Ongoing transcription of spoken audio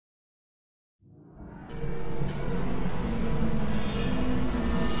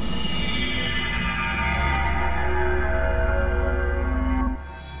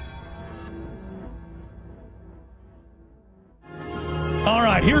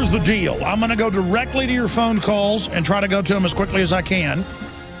right, here's the deal. I'm going to go directly to your phone calls and try to go to them as quickly as I can.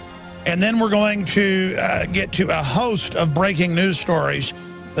 And then we're going to get to a host of breaking news stories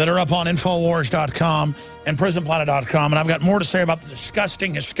that are up on Infowars.com and PrisonPlanet.com. And I've got more to say about the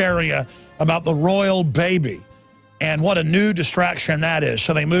disgusting hysteria about the royal baby and what a new distraction that is.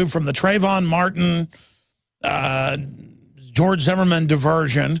 So they moved from the Trayvon Martin, George Zimmerman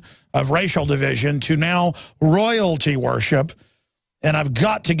diversion of racial division to now royalty worship. And I've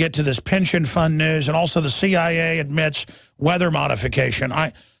got to get to this pension fund news, and also the CIA admits weather modification.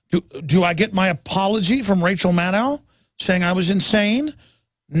 Do I get my apology from Rachel Maddow saying I was insane?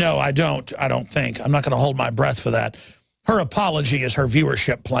 No, I don't. I don't think. I'm not going to hold my breath for that. Her apology is her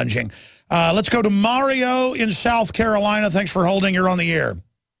viewership plunging. Let's go to Mario in South Carolina. Thanks for holding. You're on the air.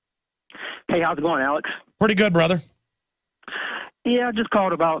 Hey, how's it going, Alex? Pretty good, brother. Yeah, I just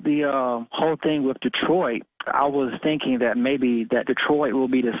called about the whole thing with Detroit. I was thinking that maybe that Detroit will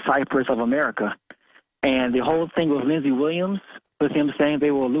be the Cyprus of America. And the whole thing with Lindsey Williams, with him saying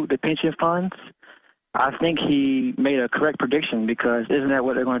they will loot the pension funds, I think he made a correct prediction, because isn't that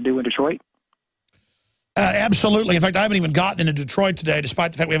what they're going to do in Detroit? Absolutely. In fact, I haven't even gotten into Detroit today,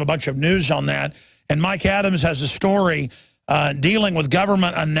 despite the fact we have a bunch of news on that. And Mike Adams has a story dealing with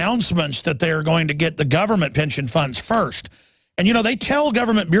government announcements that they're going to get the government pension funds first. And, you know, they tell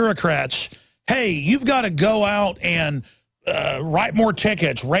government bureaucrats, hey, you've got to go out and write more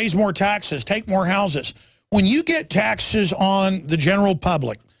tickets, raise more taxes, take more houses. When you get taxes on the general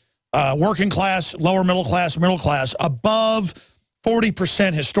public, working class, lower middle class, above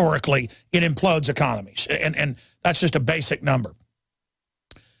 40% historically, it implodes economies. And that's just a basic number.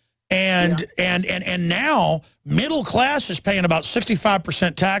 And, yeah. and now middle class is paying about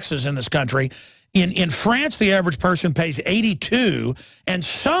 65% taxes in this country. In France, the average person pays 82%, and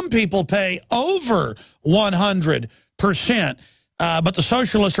some people pay over 100%. But the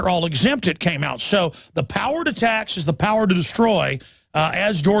socialists are all exempt, it came out. So the power to tax is the power to destroy,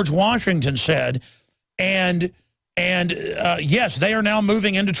 as George Washington said. And yes, they are now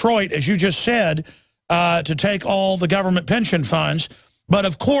moving in Detroit, as you just said, to take all the government pension funds. But,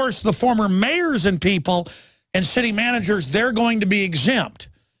 of course, the former mayors and people and city managers, they're going to be exempt.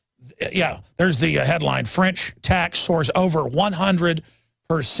 Yeah, there's the headline, French tax soars over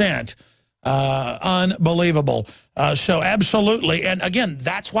 100%. Unbelievable. So absolutely. And again,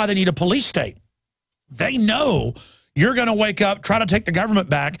 that's why they need a police state. They know you're going to wake up, try to take the government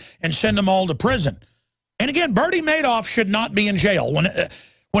back, and send them all to prison. And again, Bernie Madoff should not be in jail.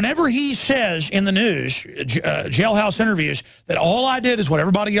 Whenever he says in the news, jailhouse interviews, that all I did is what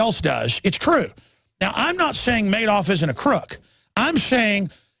everybody else does, it's true. Now, I'm not saying Madoff isn't a crook. I'm saying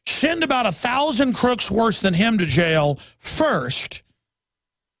send about 1,000 crooks worse than him to jail first,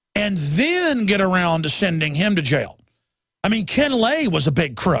 and then get around to sending him to jail. I mean, Ken Lay was a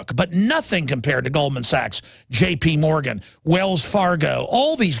big crook, but nothing compared to Goldman Sachs, J.P. Morgan, Wells Fargo,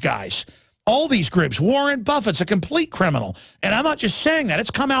 all these guys, all these groups. Warren Buffett's a complete criminal. And I'm not just saying that.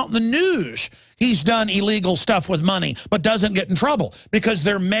 It's come out in the news. He's done illegal stuff with money, but doesn't get in trouble because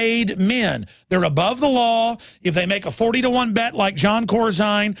they're made men. They're above the law. If they make a 40-to-1 bet like John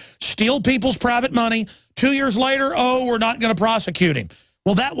Corzine, steal people's private money, 2 years later, oh, we're not going to prosecute him.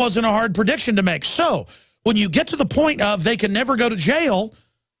 Well, that wasn't a hard prediction to make. So when you get to the point of they can never go to jail,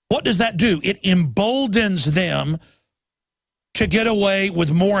 what does that do? It emboldens them to get away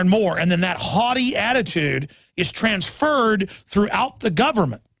with more and more. And then that haughty attitude is transferred throughout the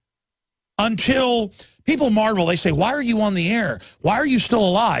government until people marvel. They say, why are you on the air? Why are you still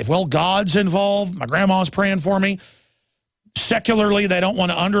alive? Well, God's involved. My grandma's praying for me. Secularly, they don't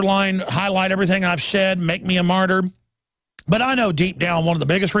want to underline, highlight everything I've said, make me a martyr. But I know deep down one of the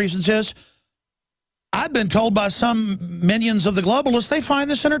biggest reasons is I've been told by some minions of the globalists they find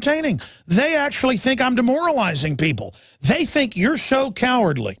this entertaining. They actually think I'm demoralizing people. They think you're so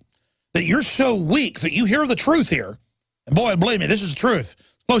cowardly, that you're so weak, that you hear the truth here. And boy, believe me, this is the truth.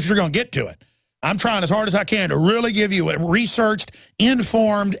 As close as you're going to get to it. I'm trying as hard as I can to really give you a researched,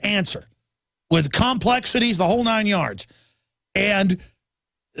 informed answer with complexities, the whole 9 yards. And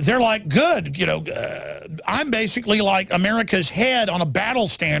they're like, good, you know, I'm basically like America's head on a battle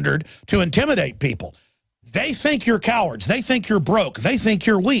standard to intimidate people. They think you're cowards. They think you're broke. They think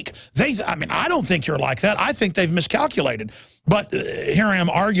you're weak. I mean, I don't think you're like that. I think they've miscalculated. But here I am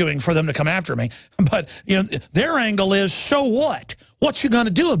arguing for them to come after me. But, you know, their angle is, so what? What you going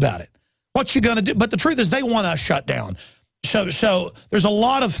to do about it? What you going to do? But the truth is they want us shut down. So there's a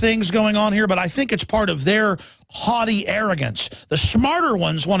lot of things going on here, but I think it's part of their haughty arrogance. The smarter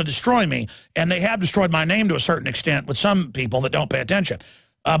ones want to destroy me, and they have destroyed my name to a certain extent with some people that don't pay attention.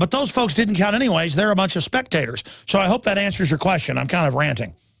 But those folks didn't count anyways. They're a bunch of spectators. So I hope that answers your question. I'm kind of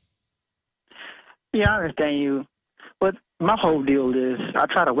ranting. Yeah, I understand you. But my whole deal is I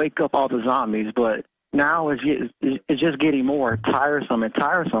try to wake up all the zombies, but now it's just getting more tiresome and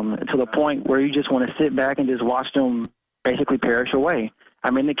tiresome to the point where you just want to sit back and just watch them basically perish away.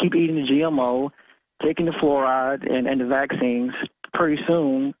 I mean, they keep eating the GMO, taking the fluoride and the vaccines. Pretty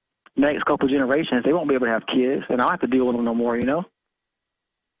soon, next couple of generations, they won't be able to have kids, and I don't have to deal with them no more, you know?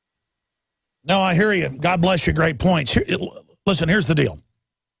 No, I hear you. God bless you. Great points. Listen, here's the deal.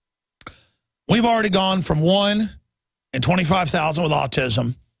 We've already gone from 1 in 25,000 with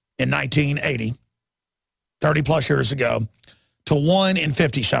autism in 1980, 30-plus years ago, to 1 in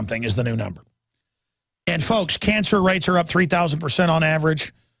 50-something is the new number. And, folks, cancer rates are up 3,000% on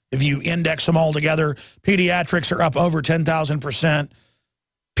average. If you index them all together, pediatrics are up over 10,000%.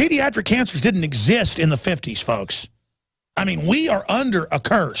 Pediatric cancers didn't exist in the 50s, folks. I mean, we are under a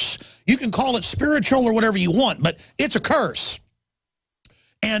curse. You can call it spiritual or whatever you want, but it's a curse.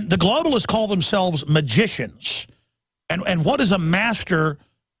 And the globalists call themselves magicians. And what is a master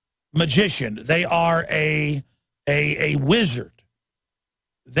magician? They are a wizard.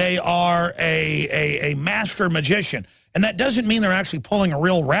 They are a master magician. And that doesn't mean they're actually pulling a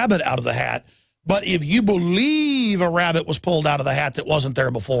real rabbit out of the hat. But if you believe a rabbit was pulled out of the hat that wasn't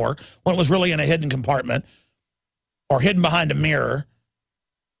there before, when it was really in a hidden compartment or hidden behind a mirror,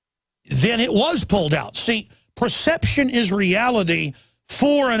 then it was pulled out. See, perception is reality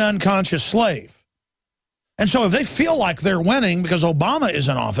for an unconscious slave. And so if they feel like they're winning because Obama is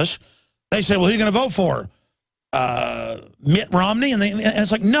in office, they say, well, who are you going to vote for? Mitt Romney? And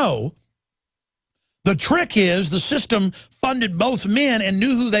it's like, no. The trick is the system funded both men and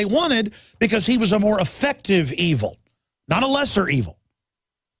knew who they wanted because he was a more effective evil, not a lesser evil.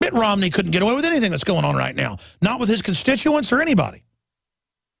 Mitt Romney couldn't get away with anything that's going on right now, not with his constituents or anybody.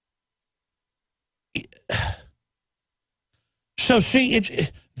 So, see,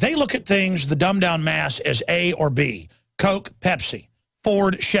 they look at things, the dumbed-down mass, as A or B. Coke, Pepsi,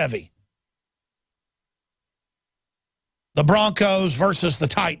 Ford, Chevy. The Broncos versus the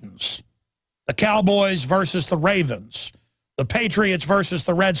Titans. The Cowboys versus the Ravens. The Patriots versus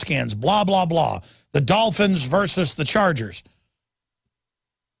the Redskins, blah, blah, blah. The Dolphins versus the Chargers.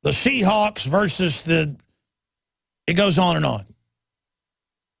 The Seahawks versus the... It goes on and on.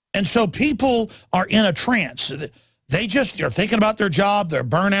 And so people are in a trance. They just are thinking about their job, their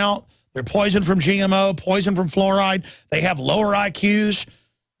burnout, they're poisoned from GMO, poisoned from fluoride. They have lower IQs.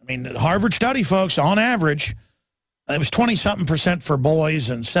 I mean, Harvard study, folks, on average, it was 20-something% for boys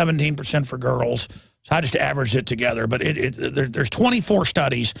and 17% for girls. So I just averaged it together. But there's 24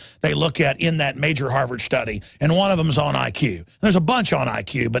 studies they look at in that major Harvard study, and one of them is on IQ. There's a bunch on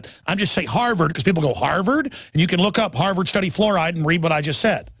IQ, but I'm just saying Harvard because people go, Harvard? And you can look up Harvard study fluoride and read what I just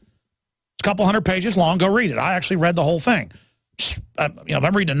said. It's a couple hundred pages long. Go read it. I actually read the whole thing. If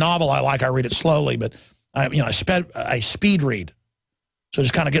I'm reading a novel I read it slowly, but I speed read. So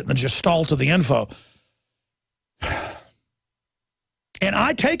just kind of getting the gestalt of the info. And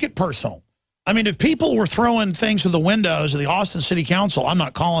I take it personal. I mean, if people were throwing things through the windows of the Austin City Council, I'm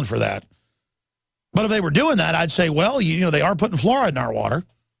not calling for that. But if they were doing that, I'd say, well, they are putting fluoride in our water.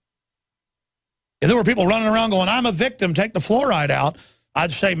 If there were people running around going, I'm a victim, take the fluoride out,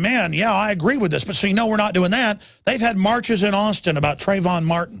 I'd say, man, yeah, I agree with this. But so we're not doing that. They've had marches in Austin about Trayvon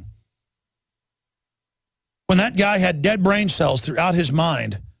Martin. When that guy had dead brain cells throughout his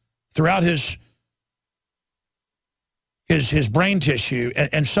mind, throughout his brain tissue,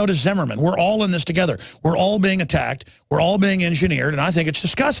 and so does Zimmerman. We're all in this together. We're all being attacked. We're all being engineered, and I think it's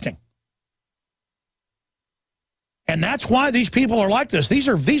disgusting. And that's why these people are like this. These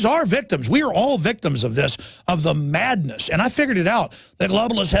are victims. We are all victims of this, of the madness. And I figured it out. The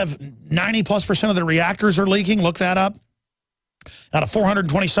globalists have 90+% of the reactors are leaking. Look that up. Out of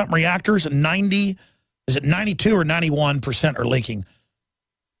 420-something reactors, 92 or 91% are leaking.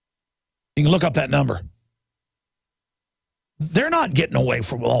 You can look up that number. They're not getting away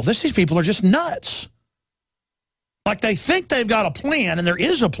from all this. These people are just nuts. Like they think they've got a plan, and there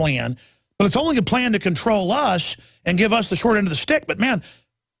is a plan, but it's only a plan to control us and give us the short end of the stick. But, man,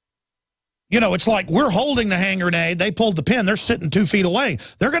 it's like we're holding the hand grenade. They pulled the pin. They're sitting 2 feet away.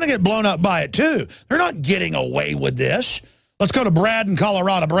 They're going to get blown up by it, too. They're not getting away with this. Let's go to Brad in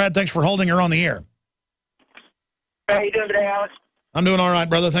Colorado. Brad, thanks for holding her on the air. How you doing today, Alex? I'm doing all right,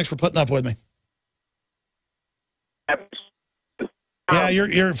 brother. Thanks for putting up with me. Yeah,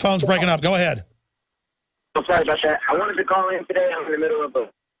 your phone's breaking up. Go ahead. I'm sorry about that. I wanted to call in today. I'm in the middle of a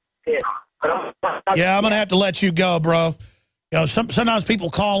hit. Yeah, I'm going to have to let you go, bro. Sometimes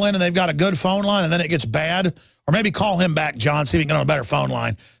people call in and they've got a good phone line and then it gets bad, or Or maybe call him back, John, see if he can get on a better phone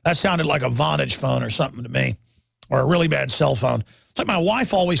line. That sounded like a Vonage phone or something to me, or a really bad cell phone. It's like my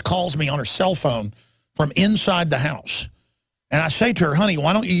wife always calls me on her cell phone from inside the house. And I say to her, honey,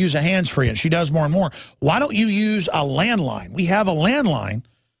 why don't you use a hands-free? And she does more and more. Why don't you use a landline? We have a landline.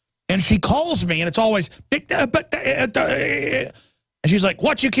 And she calls me, and it's always, and she's like,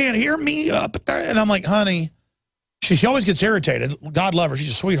 what, you can't hear me? And I'm like, honey, she always gets irritated. God love her, she's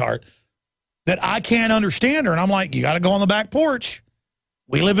a sweetheart. That I can't understand her. And I'm like, you got to go on the back porch.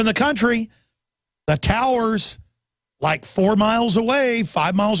 We live in the country. The tower's like 4 miles away,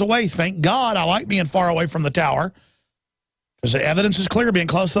 5 miles away. Thank God I like being far away from the tower. Because the evidence is clear, being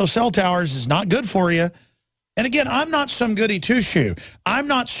close to those cell towers is not good for you. And again, I'm not some goody two-shoe. I'm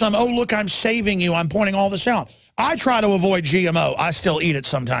not some, oh, look, I'm saving you. I'm pointing all this out. I try to avoid GMO. I still eat it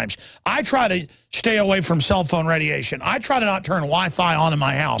sometimes. I try to stay away from cell phone radiation. I try to not turn Wi-Fi on in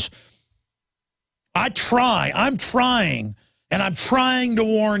my house. I'm trying, and I'm trying to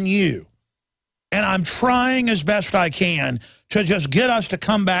warn you. And I'm trying as best I can to just get us to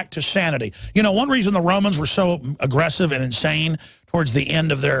come back to sanity. You know, one reason the Romans were so aggressive and insane towards the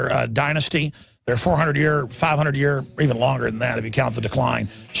end of their dynasty, their 400-year, 500-year, even longer than that if you count the decline,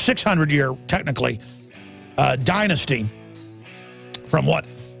 600-year, technically, dynasty from what,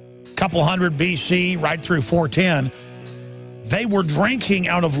 couple hundred BC right through 410, they were drinking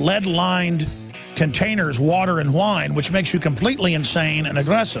out of lead-lined containers, water and wine, which makes you completely insane and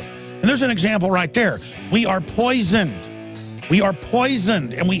aggressive. And there's an example right there. We are poisoned. We are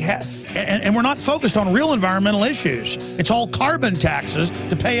poisoned, and and we're not focused on real environmental issues. It's all carbon taxes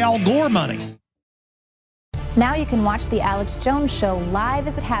to pay Al Gore money. Now you can watch the Alex Jones Show live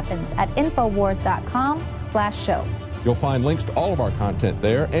as it happens at Infowars.com/show. You'll find links to all of our content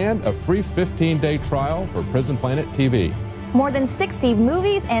there and a free 15-day trial for Prison Planet TV. More than 60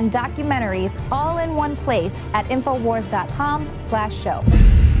 movies and documentaries all in one place at Infowars.com/show.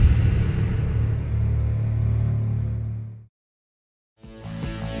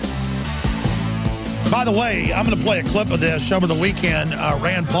 By the way, I'm going to play a clip of this over the weekend.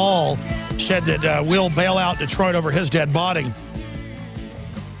 Rand Paul said that we'll bail out Detroit over his dead body. And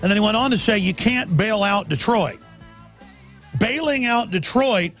then he went on to say you can't bail out Detroit. Bailing out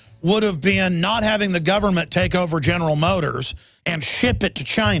Detroit would have been not having the government take over General Motors and ship it to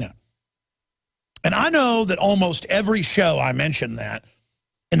China. And I know that almost every show I mentioned that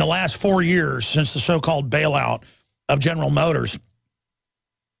in the last 4 years since the so-called bailout of General Motors,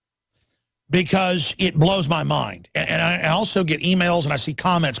 because it blows my mind. And I also get emails and I see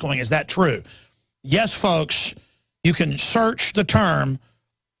comments going, is that true? Yes, folks, you can search the term.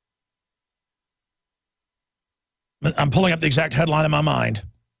 I'm pulling up the exact headline in my mind.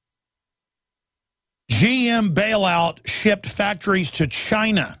 GM bailout shipped factories to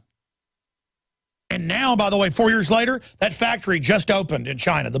China. And now, by the way, 4 years later, that factory just opened in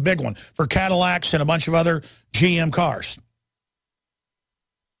China, the big one, for Cadillacs and a bunch of other GM cars.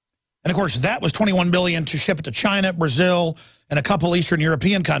 And, of course, that was $21 billion to ship it to China, Brazil, and a couple Eastern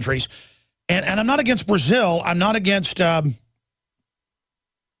European countries. And I'm not against Brazil. I'm not against any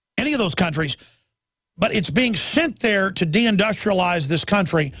of those countries. But it's being sent there to deindustrialize this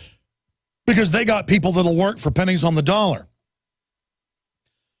country because they got people that'll work for pennies on the dollar.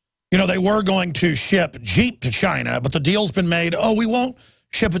 You know, they were going to ship Jeep to China, but the deal's been made, oh, we won't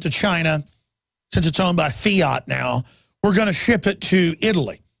ship it to China since it's owned by Fiat now. We're going to ship it to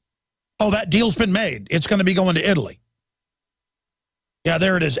Italy. Oh, that deal's been made. It's going to be going to Italy. Yeah,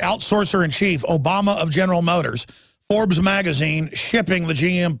 there it is. Outsourcer-in-chief, Obama of General Motors, Forbes magazine, shipping the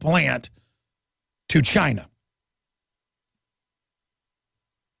GM plant to China.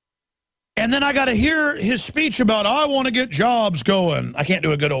 And then I got to hear his speech about, I want to get jobs going. I can't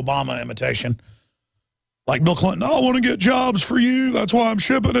do a good Obama imitation. Like Bill Clinton, I want to get jobs for you. That's why I'm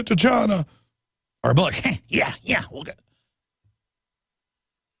shipping it to China. Or Bush, yeah, we'll get it.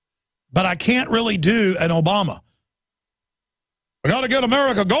 But I can't really do an Obama. We got to get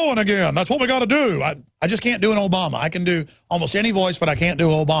America going again. That's what we got to do. I just can't do an Obama. I can do almost any voice, but I can't do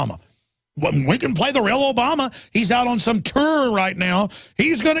Obama. We can play the real Obama. He's out on some tour right now.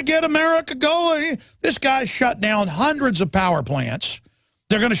 He's going to get America going. This guy shut down hundreds of power plants.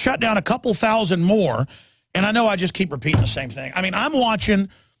 They're going to shut down a couple thousand more. And I know I just keep repeating the same thing. I mean, I'm watching.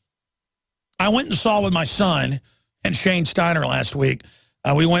 I went and saw with my son and Shane Steiner last week.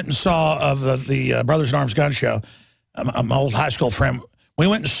 We went and saw the Brothers in Arms gun show. My old high school friend. We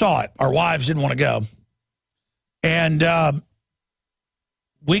went and saw it. Our wives didn't want to go. And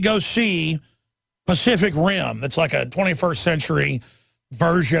we go see Pacific Rim. That's like a 21st century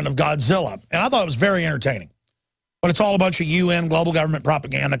version of Godzilla. And I thought it was very entertaining. But it's all a bunch of UN global government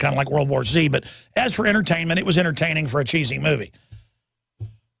propaganda, kind of like World War Z. But as for entertainment, it was entertaining for a cheesy movie.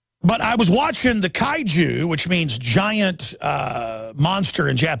 But I was watching the kaiju, which means giant monster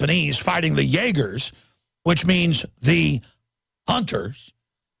in Japanese, fighting the Jaegers, which means the hunters.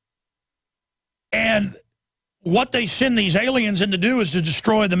 And what they send these aliens in to do is to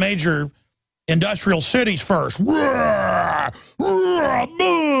destroy the major industrial cities first. Roar, roar,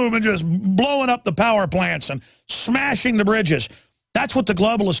 boom, and just blowing up the power plants and smashing the bridges. That's what the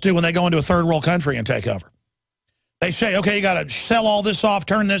globalists do when they go into a third world country and take over. They say, okay, you got to sell all this off,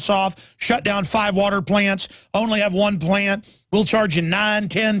 turn this off, shut down 5 water plants, only have 1 plant. We'll charge you 9,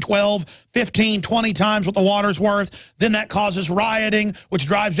 10, 12, 15, 20 times what the water's worth. Then that causes rioting, which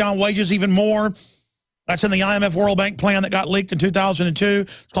drives down wages even more. That's in the IMF World Bank plan that got leaked in 2002.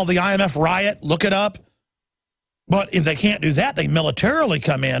 It's called the IMF riot. Look it up. But if they can't do that, they militarily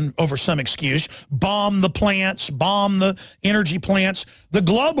come in over some excuse, bomb the plants, bomb the energy plants. The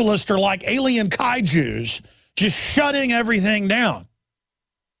globalists are like alien kaijus, just shutting everything down.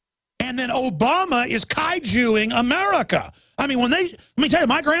 And then Obama is kaijuing America. I mean, let me tell you,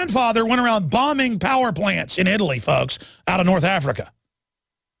 my grandfather went around bombing power plants in Italy, folks, out of North Africa.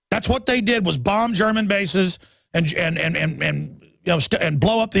 That's what they did, was bomb German bases and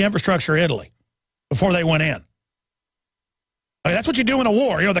blow up the infrastructure of Italy before they went in. I mean, that's what you do in a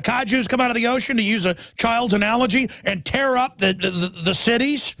war. You know, the kaijus come out of the ocean, to use a child's analogy, and tear up the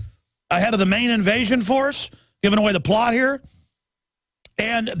cities ahead of the main invasion force, giving away the plot here.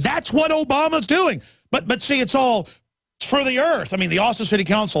 And that's what Obama's doing. But see, it's all for the earth. I mean, the Austin City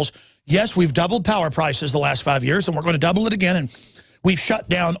Councils, yes, we've doubled power prices the last 5 years, and we're going to double it again. And we've shut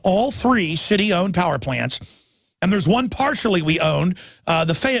down all 3 city-owned power plants. And there's one partially we owned,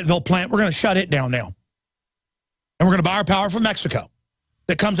 the Fayetteville plant. We're going to shut it down now. And we're going to buy our power from Mexico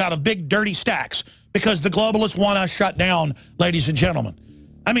that comes out of big, dirty stacks because the globalists want us shut down, ladies and gentlemen.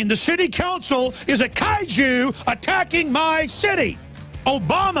 I mean, the city council is a kaiju attacking my city.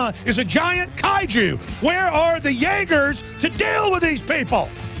 Obama is a giant kaiju. Where are the Jaegers to deal with these people?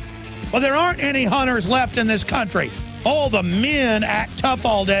 Well, there aren't any hunters left in this country. All the men act tough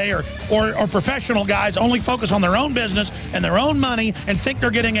all day, or professional guys only focus on their own business and their own money and think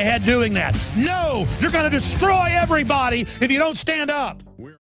they're getting ahead doing that. No, you're going to destroy everybody if you don't stand up.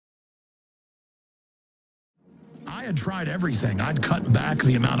 I had tried everything. I'd cut back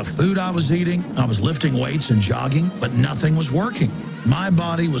the amount of food I was eating. I was lifting weights and jogging, but nothing was working. My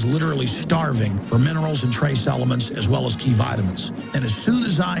body was literally starving for minerals and trace elements as well as key vitamins. And as soon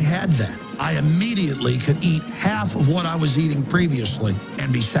as I had that, I immediately could eat half of what I was eating previously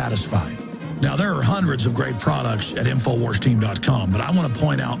and be satisfied. Now, there are hundreds of great products at InfoWarsTeam.com, but I want to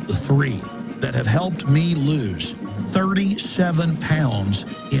point out the 3 that have helped me lose 37 pounds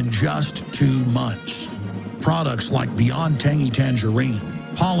in just 2 months. Products like Beyond Tangy Tangerine,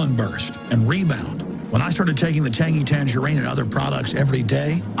 Pollen Burst, and Rebound. When I started taking the Tangy Tangerine and other products every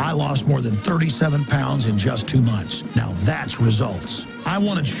day, I lost more than 37 pounds in just 2 months. Now that's results. I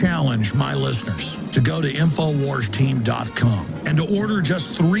want to challenge my listeners to go to InfoWarsTeam.com and to order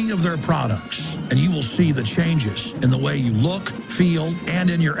just 3 of their products, and you will see the changes in the way you look, feel, and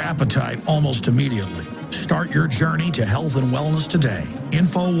in your appetite almost immediately. Start your journey to health and wellness today.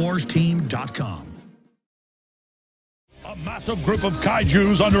 InfoWarsTeam.com. A massive group of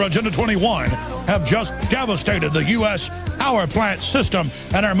kaijus under Agenda 21 have just devastated the U.S. power plant system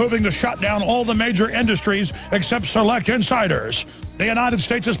and are moving to shut down all the major industries except select insiders. The United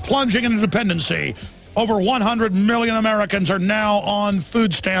States is plunging into dependency. Over 100 million Americans are now on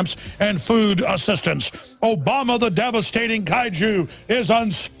food stamps and food assistance. Obama, the devastating kaiju, is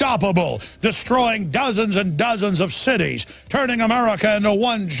unstoppable, destroying dozens and dozens of cities, turning America into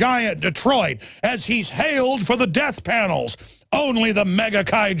one giant Detroit as he's hailed for the death panels. Only the mega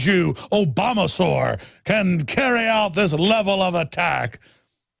kaiju, Obamasaur, can carry out this level of attack.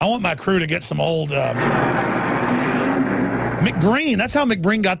 I want my crew to get some old McBreen. That's how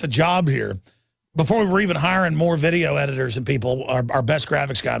McBreen got the job here. Before we were even hiring more video editors and people, our best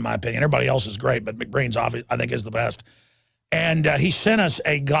graphics guy, in my opinion. Everybody else is great, but McBreen's, I think, is the best. And he sent us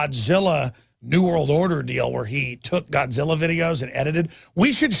a Godzilla New World Order deal where he took Godzilla videos and edited.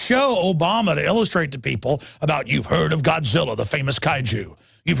 We should show Obama to illustrate to people about, you've heard of Godzilla, the famous kaiju.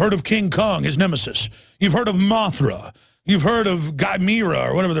 You've heard of King Kong, his nemesis. You've heard of Mothra. You've heard of Gamera,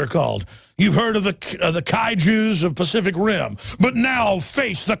 or whatever they're called. You've heard of the kaijus of Pacific Rim. But now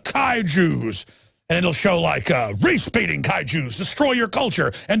face the kaijus. And it'll show like race-baiting kaijus, destroy your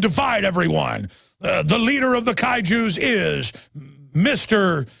culture and divide everyone. The leader of the kaijus is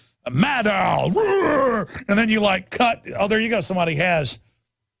Mr. Mad Owl. And then you like cut. Oh, there you go. Somebody has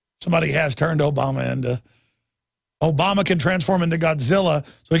turned Obama into Obama can transform into Godzilla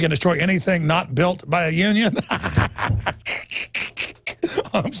so he can destroy anything not built by a union.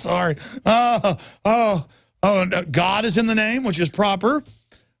 I'm sorry. No, God is in the name, which is proper.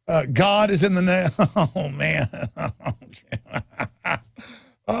 God is in the name. Oh, man.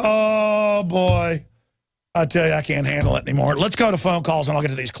 Oh, boy. I tell you, I can't handle it anymore. Let's go to phone calls, and I'll get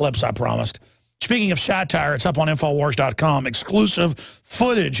to these clips, I promised. Speaking of satire, it's up on Infowars.com. Exclusive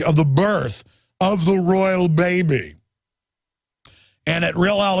footage of the birth of the royal baby. And at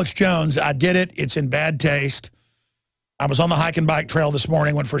Real Alex Jones, I did it. It's in bad taste. I was on the hike and bike trail this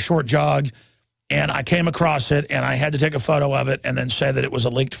morning, went for a short jog, and I came across it, and I had to take a photo of it and then say that it was a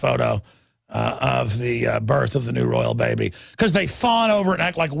leaked photo of the birth of the new royal baby. Because they fawn over it and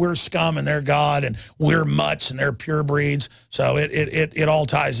act like we're scum and they're God and we're mutts and they're pure breeds. So it all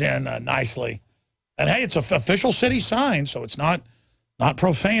ties in nicely. And, hey, it's an official city sign, so it's not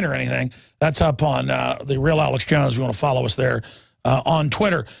profane or anything. That's up on the Real Alex Jones. If you want to follow us there on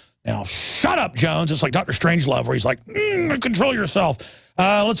Twitter. Now, shut up, Jones. It's like Dr. Strangelove, where he's like, control yourself.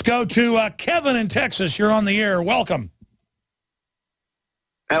 Let's go to Kevin in Texas. You're on the air. Welcome.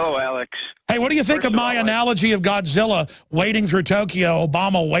 Hello, Alex. Hey, what do you think of my analogy of Godzilla wading through Tokyo,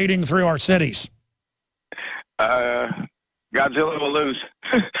 Obama wading through our cities? Godzilla will lose.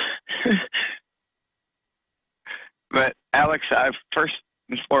 But, Alex, first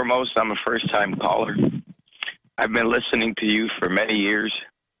and foremost, I'm a first-time caller. I've been listening to you for many years.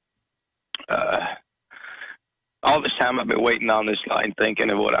 All this time I've been waiting on this line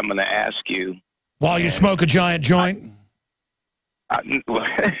thinking of what I'm going to ask you. While you smoke a giant joint?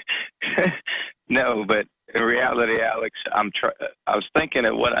 No, but in reality, Alex, I was thinking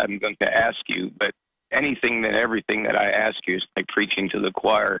of what I'm going to ask you, but anything and everything that I ask you is like preaching to the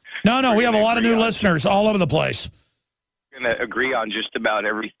choir. No, we have a lot of new listeners all over the place. We're going to agree on just about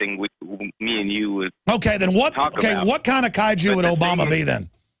everything me and you would. Okay, then what? Okay, about. What kind of kaiju would Obama be then?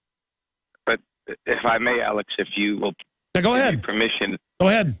 But if I may, Alex, if you will, go ahead. Give me permission. Go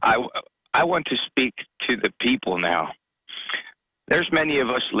ahead. I want to speak to the people now. There's many of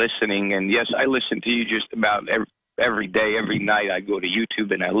us listening, and yes, I listen to you just about every day, every night. I go to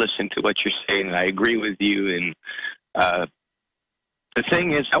YouTube and I listen to what you're saying, and I agree with you. And the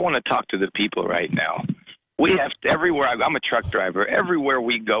thing is, I want to talk to the people right now. We have to, everywhere I'm a truck driver. Everywhere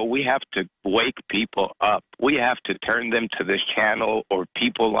we go, we have to wake people up. We have to turn them to this channel, or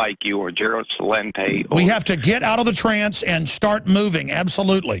people like you, or Gerald Celente. We have to get out of the trance and start moving.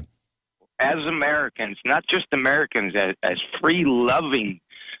 Absolutely. As Americans, not just Americans, as free-loving.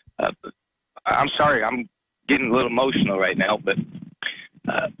 I'm sorry, I'm getting a little emotional right now, but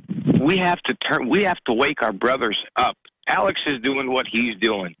we have to wake our brothers up. Alex is doing what he's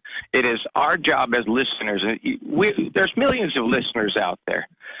doing. It is our job as listeners. There's millions of listeners out there.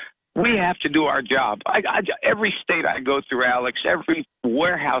 We have to do our job. Every state I go through, Alex, every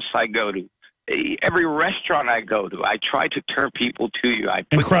warehouse I go to, every restaurant I go to, I try to turn people to you. I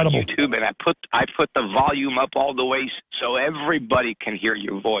put Incredible. On YouTube, and I put the volume up all the way so everybody can hear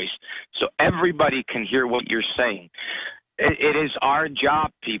your voice, so everybody can hear what you're saying. It is our job,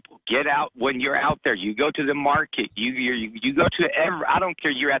 people. Get out when you're out there. You go to the market. You go to I don't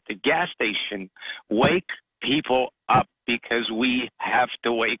care. You're at the gas station. Wake people up, because we have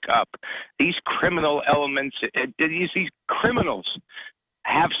to wake up. These criminal elements, these criminals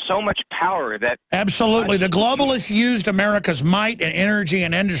have so much power that... Absolutely. The globalists used America's might and energy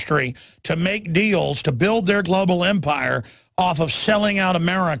and industry to make deals to build their global empire off of selling out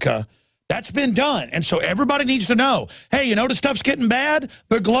America. That's been done. And so everybody needs to know, hey, you know the stuff's getting bad?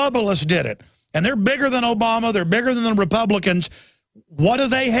 The globalists did it. And they're bigger than Obama. They're bigger than the Republicans. What do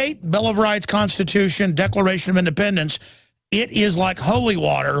they hate? Bill of Rights, Constitution, Declaration of Independence. It is like holy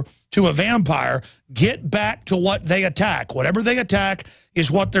water to a vampire. Get back to what they attack. Whatever they attack is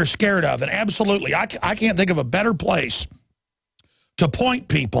what they're scared of. And absolutely, I can't think of a better place to point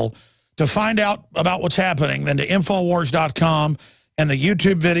people to find out about what's happening than to Infowars.com and the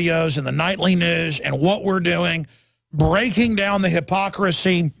YouTube videos and the nightly news and what we're doing, breaking down the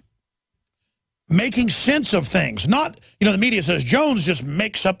hypocrisy, making sense of things. Not, the media says Jones just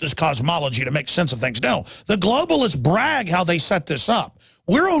makes up this cosmology to make sense of things. No, the globalists brag how they set this up.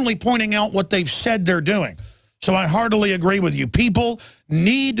 We're only pointing out what they've said they're doing. So I heartily agree with you. People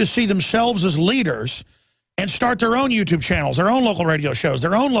need to see themselves as leaders and start their own YouTube channels, their own local radio shows,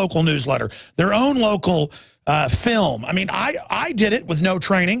 their own local newsletter, their own local film. I mean, I did it with no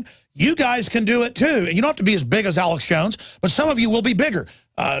training. You guys can do it too. And you don't have to be as big as Alex Jones, but some of you will be bigger.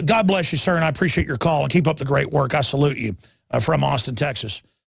 God bless you, sir, and I appreciate your call. And keep up the great work. I salute you from Austin, Texas.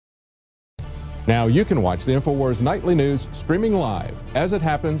 Now you can watch the InfoWars Nightly News streaming live as it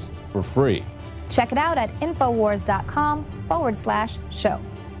happens for free. Check it out at Infowars.com/show.